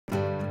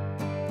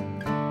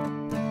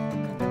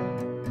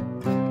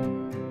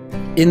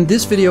In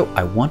this video,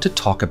 I want to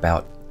talk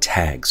about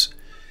tags.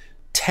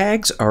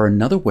 Tags are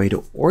another way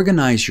to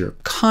organize your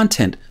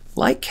content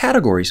like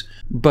categories,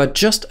 but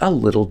just a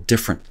little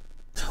different.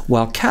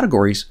 While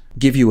categories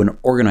give you an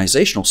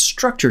organizational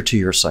structure to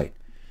your site,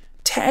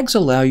 tags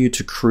allow you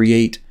to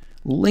create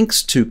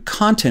links to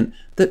content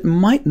that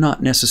might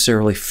not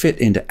necessarily fit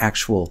into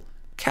actual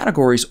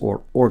categories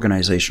or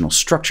organizational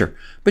structure,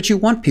 but you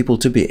want people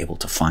to be able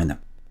to find them.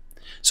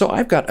 So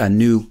I've got a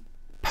new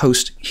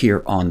post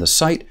here on the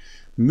site.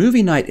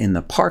 Movie night in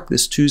the park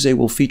this Tuesday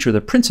will feature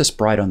The Princess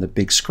Bride on the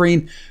big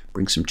screen.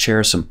 Bring some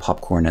chairs, some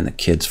popcorn, and the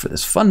kids for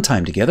this fun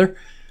time together.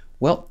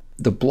 Well,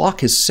 the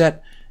block is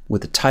set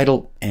with a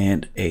title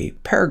and a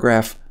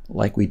paragraph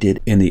like we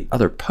did in the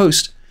other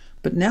post.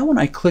 But now when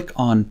I click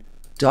on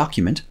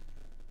Document,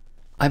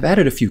 I've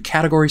added a few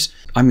categories.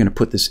 I'm going to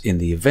put this in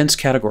the Events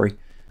category.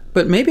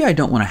 But maybe I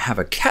don't want to have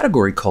a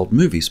category called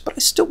Movies, but I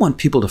still want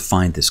people to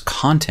find this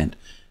content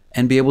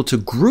and be able to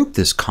group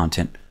this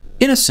content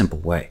in a simple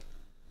way.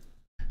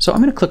 So I'm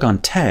going to click on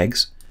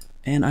Tags,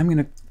 and I'm going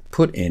to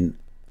put in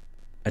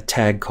a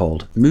tag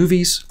called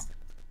Movies.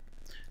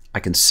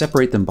 I can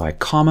separate them by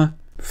comma,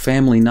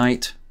 Family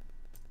Night,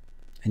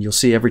 and you'll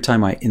see every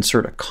time I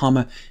insert a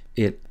comma,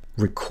 it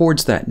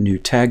records that new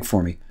tag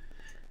for me.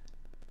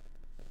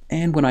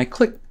 And when I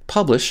click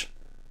Publish,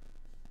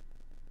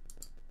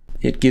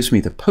 it gives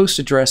me the post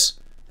address,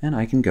 and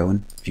I can go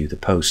and view the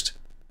post.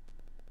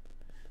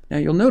 Now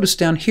you'll notice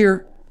down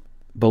here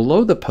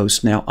below the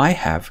post now I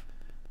have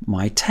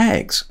my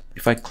tags.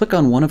 If I click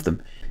on one of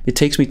them, it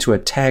takes me to a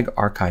tag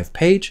archive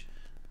page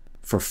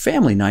for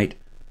Family Night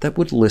that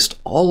would list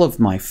all of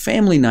my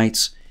family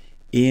nights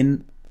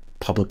in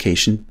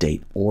publication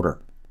date order.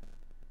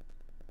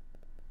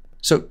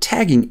 So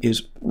tagging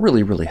is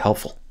really, really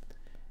helpful.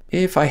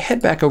 If I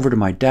head back over to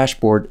my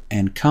dashboard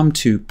and come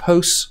to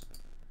Posts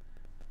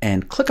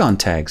and click on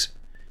Tags,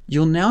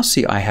 you'll now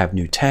see I have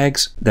new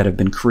tags that have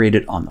been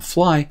created on the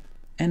fly,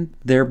 and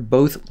they're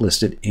both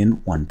listed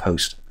in one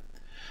post.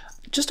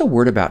 Just a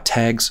word about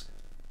tags.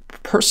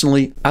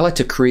 Personally, I like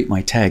to create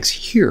my tags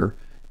here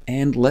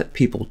and let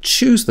people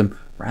choose them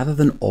rather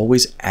than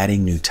always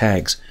adding new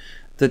tags.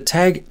 The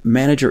tag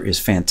manager is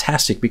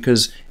fantastic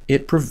because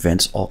it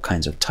prevents all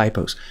kinds of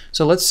typos.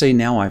 So let's say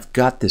now I've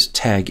got this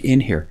tag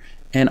in here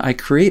and I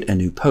create a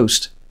new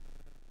post.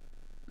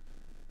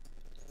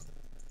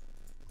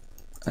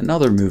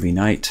 Another movie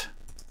night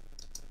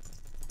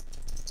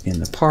in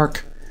the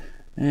park.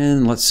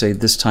 And let's say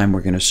this time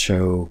we're going to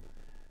show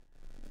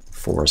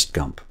Forrest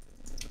Gump.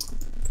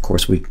 Of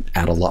course, we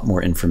add a lot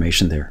more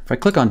information there. If I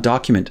click on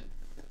Document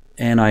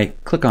and I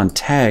click on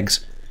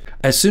Tags,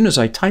 as soon as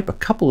I type a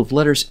couple of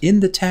letters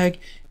in the tag,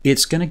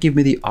 it's going to give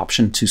me the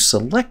option to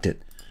select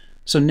it.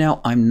 So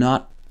now I'm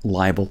not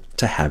liable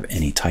to have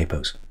any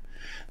typos.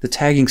 The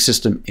tagging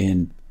system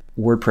in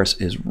WordPress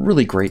is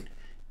really great.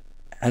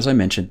 As I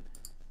mentioned,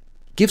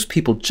 gives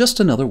people just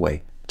another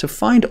way to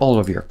find all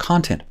of your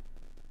content.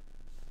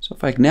 So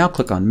if I now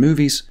click on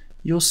Movies,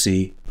 you'll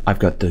see I've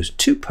got those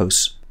two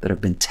posts that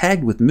have been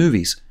tagged with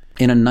movies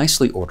in a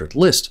nicely ordered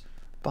list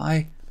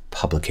by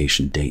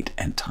publication date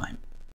and time.